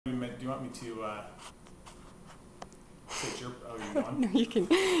want me to say your? Oh, you're going. No, you can.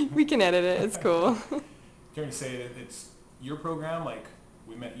 We can edit it. It's cool. Do you want me to say that it's your program? Like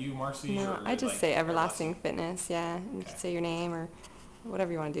we met you, Marci, No, or I just like say Everlasting? Everlasting Fitness. Yeah, and you Okay. can say your name or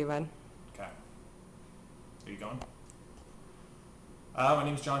whatever you want to do, bud. Okay. Are you going? My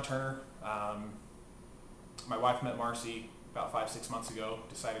name's John Turner. My wife met Marci about 5, 6 months ago.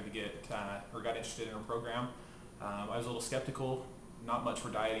 Decided to got interested in her program. I was a little skeptical. Not much for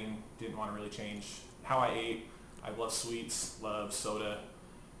dieting. Didn't want to really change how I ate. I love sweets. Love soda.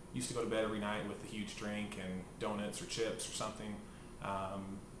 Used to go to bed every night with a huge drink and donuts or chips or something. So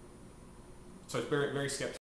I was very, very skeptical.